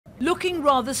Looking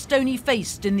rather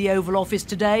stony-faced in the Oval Office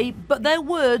today, but their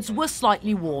words were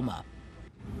slightly warmer.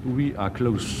 We are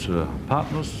close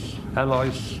partners,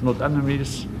 allies, not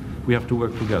enemies. We have to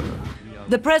work together.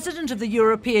 The President of the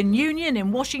European Union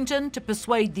in Washington to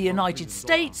persuade the United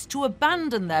States to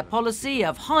abandon their policy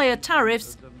of higher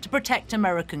tariffs to protect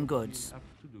American goods.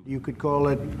 You could call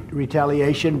it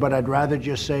retaliation, but I'd rather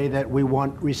just say that we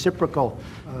want reciprocal.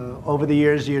 Over the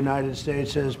years, the United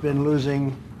States has been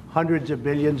losing hundreds of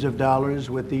billions of dollars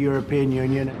with the European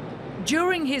Union.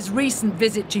 During his recent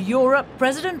visit to Europe,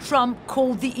 President Trump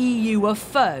called the EU a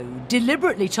foe,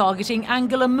 deliberately targeting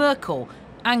Angela Merkel,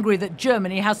 angry that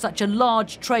Germany has such a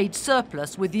large trade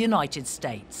surplus with the United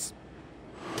States.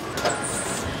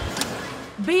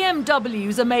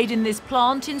 BMWs are made in this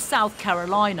plant in South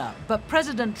Carolina, but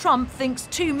President Trump thinks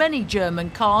too many German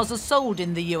cars are sold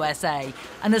in the USA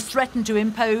and has threatened to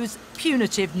impose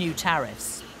punitive new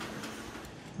tariffs.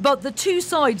 But the two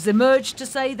sides emerged to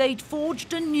say they'd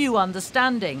forged a new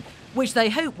understanding, which they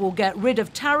hope will get rid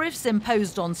of tariffs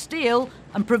imposed on steel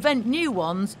and prevent new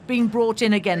ones being brought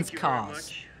in against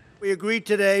cars. We agreed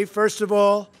today, first of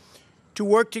all, to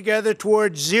work together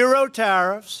towards zero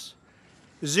tariffs,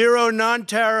 zero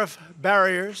non-tariff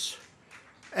barriers,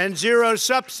 and zero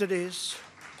subsidies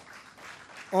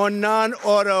on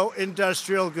non-auto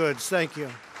industrial goods. Thank you.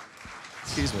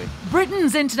 Excuse me.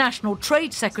 Britain's International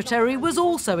Trade Secretary was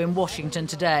also in Washington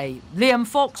today. Liam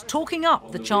Fox talking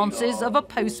up the chances of a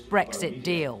post-Brexit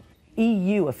deal.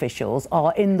 EU officials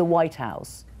are in the White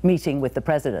House meeting with the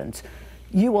President.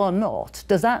 You are not.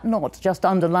 Does that not just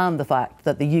underline the fact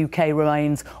that the UK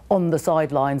remains on the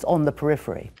sidelines, on the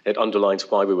periphery? It underlines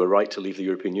why we were right to leave the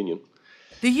European Union.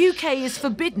 The UK is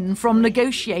forbidden from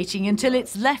negotiating until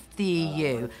it's left the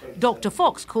EU. Dr.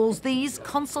 Fox calls these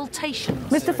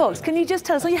consultations. Mr. Fox, can you just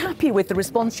tell us, are you happy with the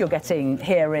response you're getting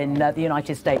here in the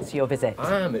United States to your visit?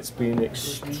 I am. It's been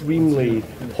extremely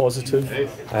positive,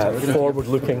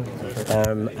 forward-looking,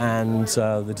 and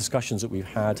the discussions that we've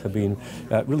had have been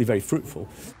really very fruitful.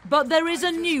 But there is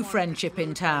a new friendship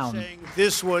in town.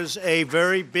 This was a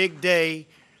very big day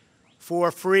for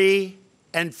free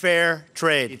and fair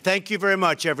trade. Thank you very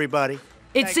much, everybody.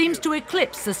 It seems to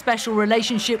eclipse the special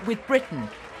relationship with Britain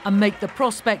and make the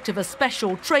prospect of a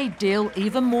special trade deal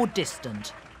even more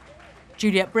distant.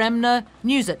 Juliet Bremner,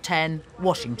 News at 10,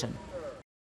 Washington.